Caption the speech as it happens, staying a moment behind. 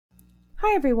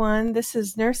Hi everyone, this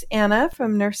is Nurse Anna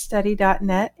from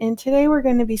nursestudy.net, and today we're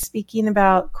going to be speaking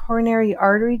about coronary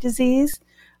artery disease,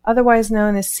 otherwise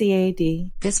known as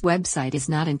CAD. This website is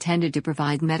not intended to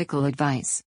provide medical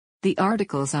advice. The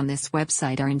articles on this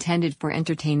website are intended for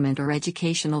entertainment or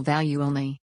educational value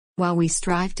only. While we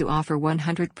strive to offer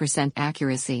 100%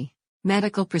 accuracy,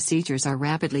 medical procedures are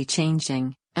rapidly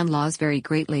changing, and laws vary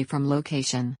greatly from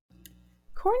location.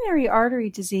 Coronary artery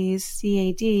disease,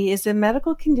 CAD, is a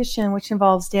medical condition which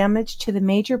involves damage to the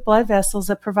major blood vessels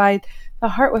that provide the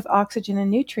heart with oxygen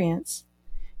and nutrients.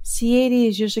 CAD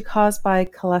is usually caused by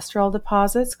cholesterol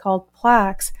deposits called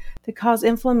plaques that cause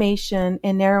inflammation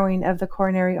and narrowing of the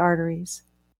coronary arteries.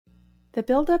 The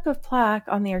buildup of plaque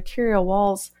on the arterial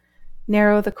walls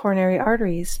narrow the coronary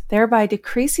arteries, thereby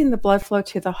decreasing the blood flow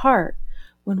to the heart.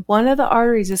 When one of the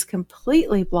arteries is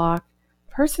completely blocked,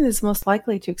 the person is most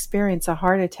likely to experience a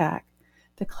heart attack.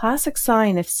 The classic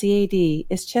sign of CAD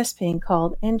is chest pain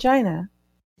called angina.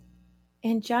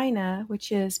 Angina,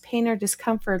 which is pain or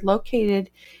discomfort located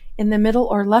in the middle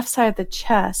or left side of the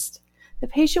chest. The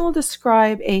patient will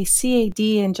describe a CAD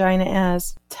angina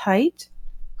as tight,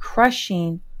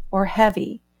 crushing, or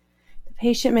heavy. The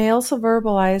patient may also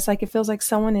verbalize like it feels like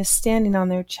someone is standing on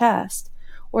their chest,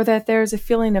 or that there is a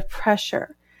feeling of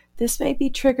pressure. This may be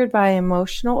triggered by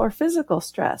emotional or physical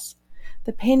stress.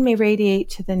 The pain may radiate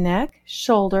to the neck,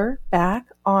 shoulder, back,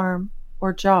 arm,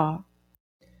 or jaw.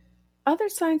 Other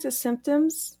signs and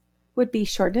symptoms would be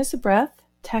shortness of breath,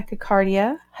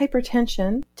 tachycardia,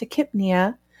 hypertension,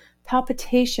 tachypnea,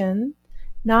 palpitation,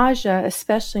 nausea,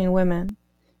 especially in women,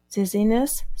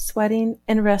 dizziness, sweating,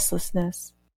 and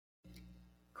restlessness.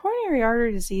 Coronary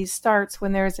artery disease starts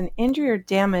when there is an injury or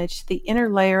damage to the inner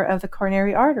layer of the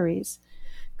coronary arteries.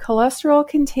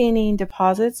 Cholesterol-containing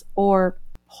deposits, or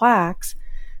plaques,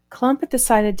 clump at the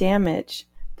site of damage.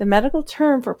 The medical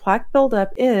term for plaque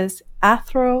buildup is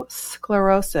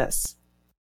atherosclerosis.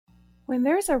 When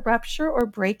there is a rupture or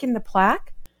break in the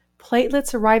plaque,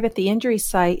 platelets arrive at the injury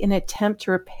site in an attempt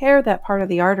to repair that part of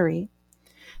the artery.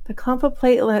 The clump of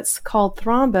platelets, called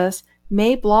thrombus,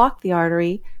 may block the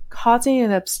artery, causing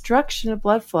an obstruction of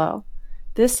blood flow.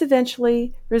 This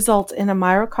eventually results in a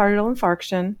myocardial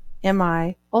infarction,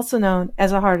 MI, also known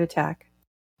as a heart attack.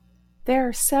 There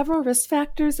are several risk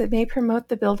factors that may promote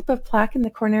the buildup of plaque in the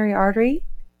coronary artery.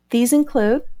 These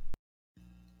include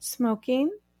smoking,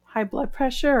 high blood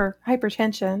pressure or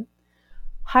hypertension,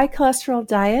 high cholesterol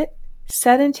diet,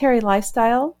 sedentary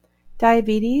lifestyle,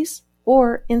 diabetes,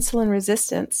 or insulin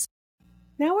resistance.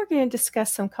 Now we're going to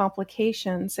discuss some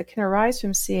complications that can arise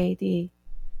from CAD.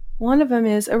 One of them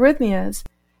is arrhythmias.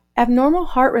 Abnormal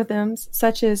heart rhythms,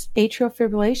 such as atrial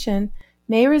fibrillation,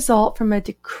 may result from a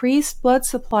decreased blood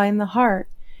supply in the heart.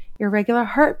 Irregular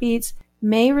heartbeats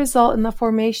may result in the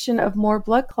formation of more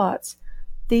blood clots.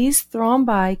 These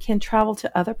thrombi can travel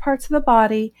to other parts of the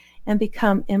body and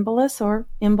become embolus or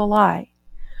emboli.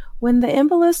 When the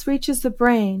embolus reaches the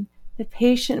brain, the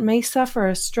patient may suffer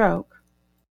a stroke.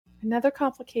 Another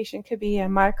complication could be a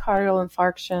myocardial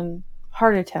infarction,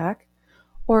 heart attack,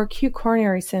 or acute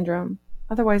coronary syndrome,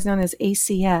 otherwise known as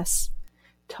ACS.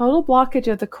 Total blockage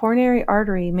of the coronary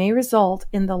artery may result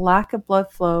in the lack of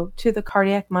blood flow to the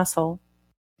cardiac muscle.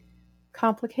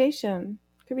 Complication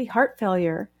could be heart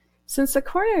failure. Since the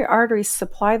coronary arteries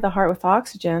supply the heart with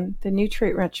oxygen, the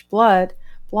nutrient-rich blood,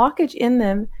 blockage in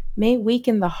them may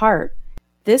weaken the heart.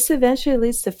 This eventually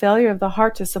leads to failure of the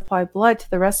heart to supply blood to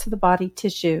the rest of the body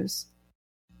tissues.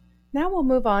 Now we'll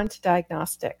move on to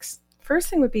diagnostics. First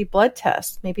thing would be blood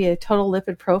tests, maybe a total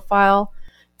lipid profile,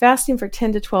 fasting for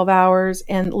 10 to 12 hours,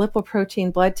 and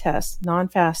lipoprotein blood tests,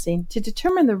 non-fasting, to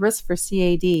determine the risk for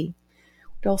CAD. We'd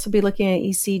also be looking at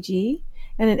ECG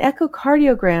and an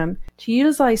echocardiogram to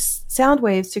utilize sound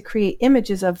waves to create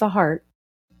images of the heart.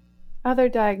 Other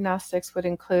diagnostics would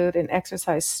include an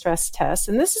exercise stress test,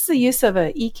 and this is the use of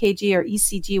an EKG or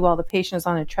ECG while the patient is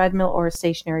on a treadmill or a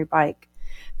stationary bike.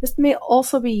 This may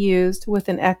also be used with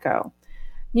an echo.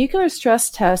 Nuclear stress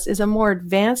test is a more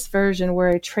advanced version where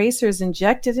a tracer is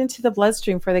injected into the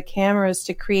bloodstream for the cameras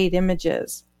to create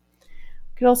images. You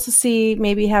could also see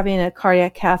maybe having a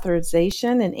cardiac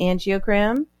catheterization, an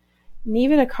angiogram, and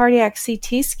even a cardiac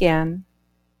CT scan.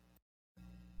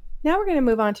 Now we're going to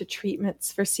move on to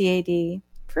treatments for CAD.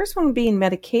 First one being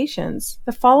medications.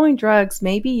 The following drugs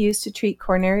may be used to treat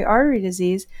coronary artery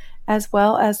disease as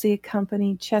well as the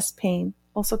accompanying chest pain,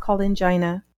 also called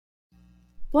angina.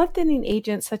 Blood thinning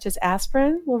agents such as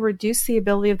aspirin will reduce the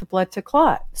ability of the blood to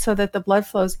clot so that the blood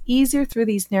flows easier through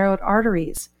these narrowed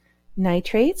arteries.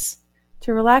 Nitrates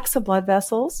to relax the blood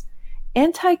vessels.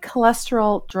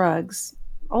 Anti-cholesterol drugs,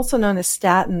 also known as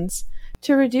statins,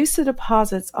 to reduce the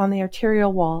deposits on the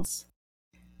arterial walls.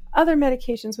 Other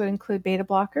medications would include beta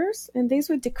blockers, and these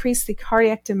would decrease the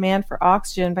cardiac demand for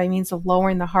oxygen by means of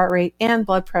lowering the heart rate and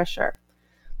blood pressure.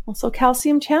 Also,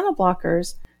 calcium channel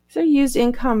blockers. These are used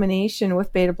in combination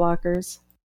with beta blockers.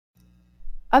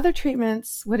 Other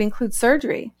treatments would include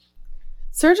surgery.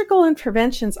 Surgical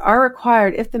interventions are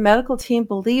required if the medical team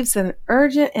believes that an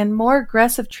urgent and more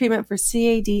aggressive treatment for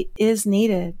CAD is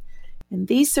needed, and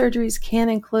these surgeries can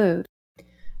include.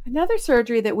 Another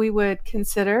surgery that we would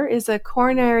consider is a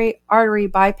coronary artery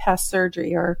bypass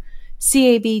surgery, or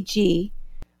CABG,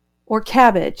 or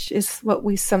CABG is what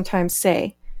we sometimes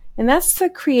say. And that's the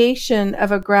creation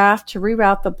of a graft to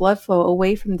reroute the blood flow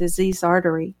away from the diseased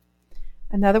artery.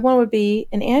 Another one would be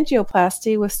an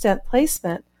angioplasty with stent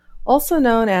placement, also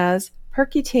known as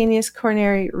percutaneous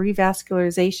coronary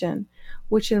revascularization,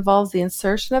 which involves the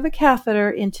insertion of a catheter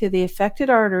into the affected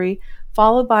artery,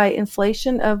 followed by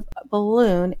inflation of a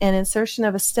balloon and insertion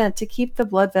of a stent to keep the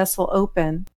blood vessel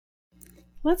open.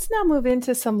 Let's now move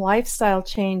into some lifestyle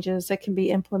changes that can be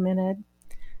implemented.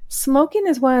 Smoking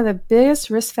is one of the biggest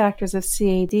risk factors of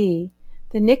CAD.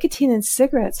 The nicotine in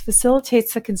cigarettes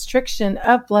facilitates the constriction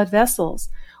of blood vessels,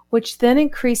 which then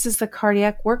increases the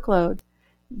cardiac workload.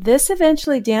 This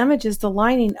eventually damages the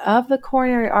lining of the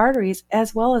coronary arteries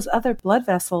as well as other blood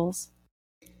vessels.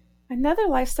 Another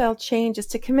lifestyle change is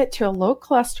to commit to a low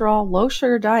cholesterol, low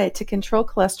sugar diet to control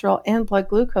cholesterol and blood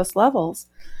glucose levels.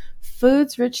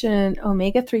 Foods rich in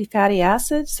omega-3 fatty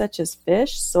acids such as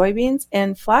fish, soybeans,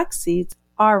 and flax seeds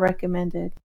are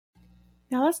recommended.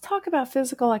 Now let's talk about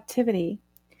physical activity.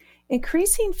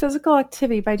 Increasing physical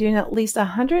activity by doing at least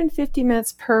 150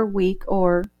 minutes per week,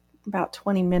 or about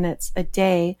 20 minutes a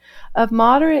day, of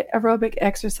moderate aerobic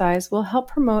exercise will help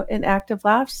promote an active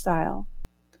lifestyle.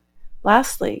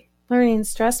 Lastly, learning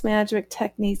stress management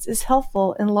techniques is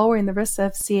helpful in lowering the risk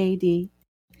of CAD.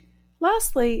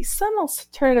 Lastly, some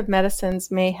alternative medicines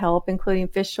may help, including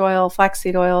fish oil,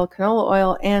 flaxseed oil, canola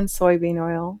oil, and soybean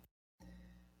oil.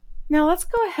 Now let's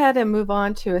go ahead and move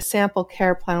on to a sample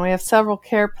care plan. We have several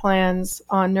care plans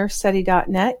on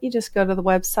nursestudy.net. You just go to the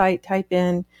website, type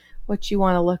in what you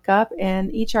want to look up,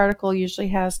 and each article usually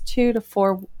has 2 to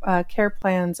 4 care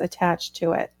plans attached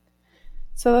to it.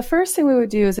 So the first thing we would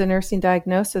do is a nursing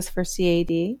diagnosis for CAD,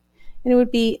 and it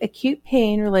would be acute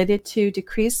pain related to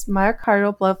decreased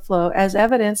myocardial blood flow as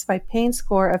evidenced by pain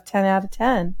score of 10 out of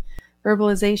 10,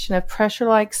 verbalization of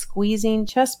pressure-like squeezing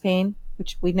chest pain,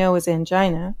 which we know is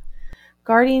angina,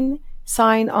 guarding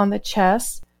sign on the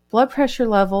chest, blood pressure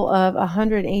level of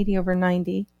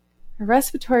 180/90, a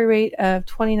respiratory rate of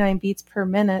 29 beats per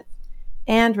minute,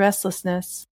 and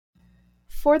restlessness.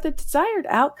 For the desired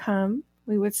outcome,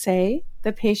 we would say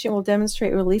the patient will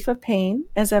demonstrate relief of pain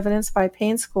as evidenced by a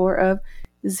pain score of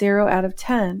 0 out of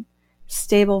 10,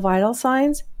 stable vital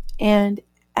signs, and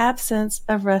absence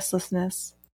of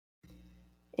restlessness.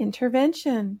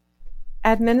 Intervention.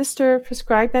 Administer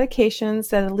prescribed medications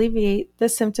that alleviate the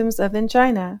symptoms of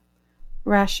angina.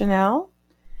 Rationale.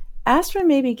 Aspirin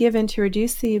may be given to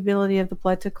reduce the ability of the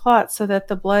blood to clot so that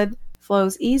the blood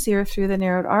flows easier through the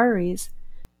narrowed arteries.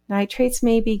 Nitrates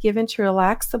may be given to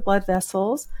relax the blood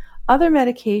vessels. Other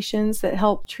medications that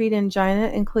help treat angina,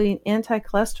 including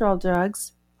anti-cholesterol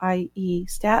drugs, i.e.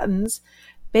 statins,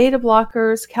 beta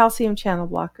blockers, calcium channel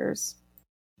blockers.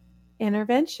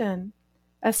 Intervention.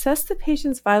 Assess the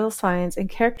patient's vital signs and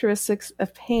characteristics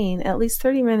of pain at least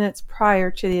 30 minutes prior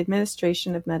to the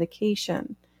administration of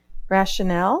medication.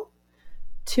 Rationale.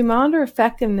 To monitor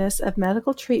effectiveness of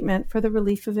medical treatment for the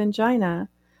relief of angina,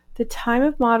 the time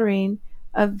of monitoring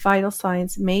of vital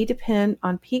signs may depend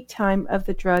on peak time of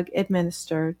the drug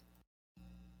administered.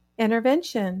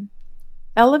 Intervention.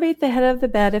 Elevate the head of the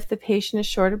bed if the patient is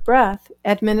short of breath.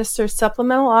 Administer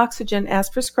supplemental oxygen as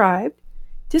prescribed.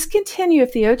 Discontinue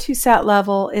if the O2 sat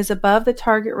level is above the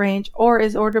target range or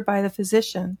is ordered by the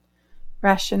physician.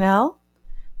 Rationale.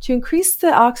 To increase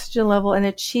the oxygen level and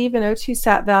achieve an O2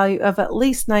 sat value of at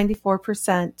least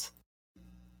 94%.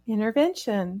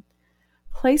 Intervention.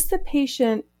 Place the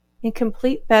patient in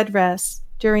complete bed rest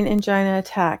during angina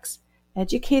attacks.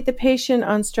 Educate the patient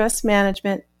on stress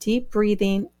management, deep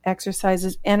breathing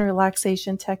exercises, and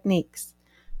relaxation techniques.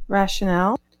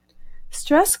 Rationale.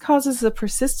 Stress causes a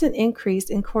persistent increase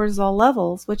in cortisol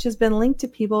levels, which has been linked to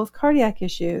people with cardiac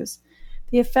issues.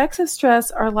 The effects of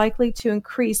stress are likely to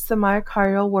increase the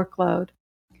myocardial workload.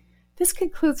 This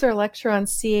concludes our lecture on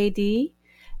CAD.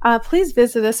 Please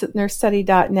visit us at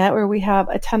nursestudy.net, where we have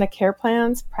a ton of care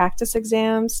plans, practice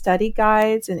exams, study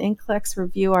guides, and NCLEX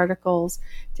review articles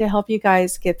to help you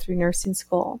guys get through nursing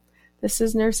school. This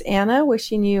is Nurse Anna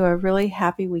wishing you a really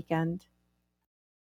happy weekend.